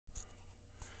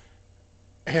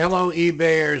Hello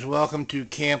eBayers, welcome to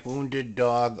Camp Wounded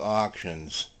Dog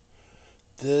Auctions.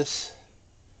 This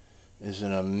is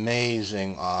an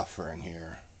amazing offering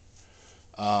here.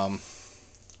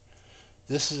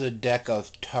 This is a deck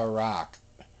of Tarock,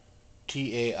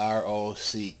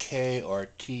 T-A-R-O-C-K or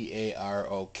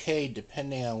T-A-R-O-K,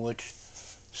 depending on which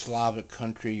Slavic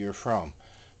country you're from.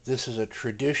 This is a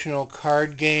traditional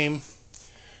card game.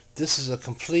 This is a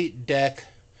complete deck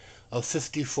of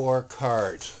 54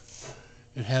 cards.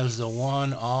 It has the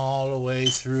 1 all the way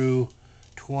through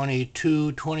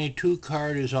 22. 22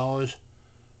 card is always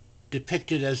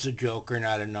depicted as the Joker,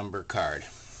 not a number card.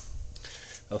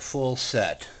 A full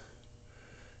set.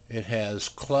 It has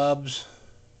clubs,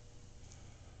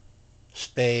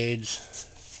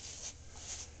 spades,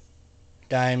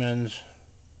 diamonds,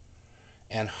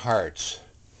 and hearts.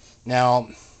 Now,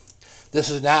 this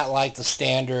is not like the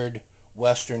standard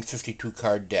Western 52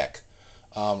 card deck.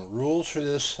 Rules for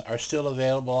this are still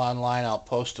available online. I'll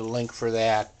post a link for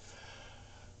that.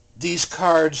 These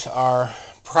cards are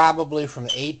probably from the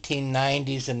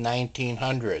 1890s and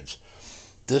 1900s.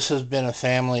 This has been a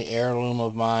family heirloom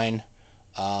of mine.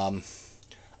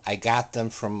 I got them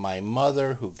from my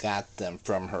mother, who got them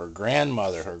from her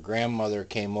grandmother. Her grandmother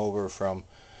came over from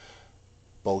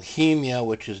Bohemia,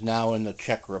 which is now in the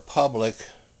Czech Republic,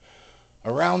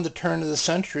 around the turn of the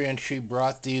century, and she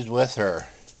brought these with her.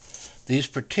 These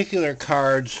particular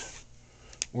cards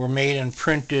were made and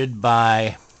printed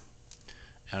by,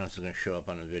 I don't know if it's going to show up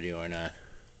on the video or not,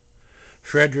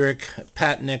 Frederick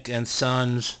Patnick and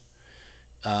Sons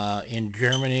in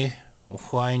Germany,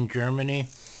 Wine, Germany.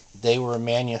 They were a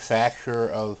manufacturer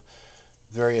of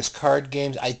various card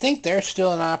games. I think they're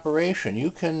still in operation.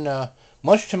 You can,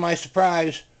 much to my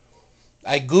surprise,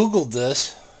 I Googled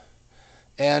this,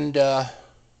 and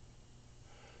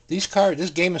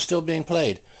this game is still being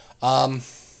played.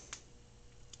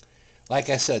 Like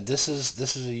I said, this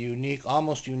is a unique,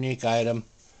 almost unique item.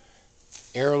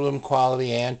 Heirloom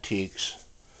quality antiques.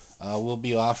 We'll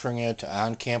be offering it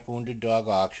on Camp Wounded Dog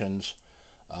Auctions.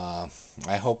 I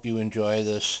hope you enjoy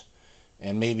this,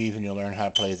 and maybe even you'll learn how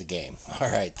to play the game.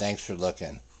 All right, thanks for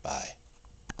looking. Bye.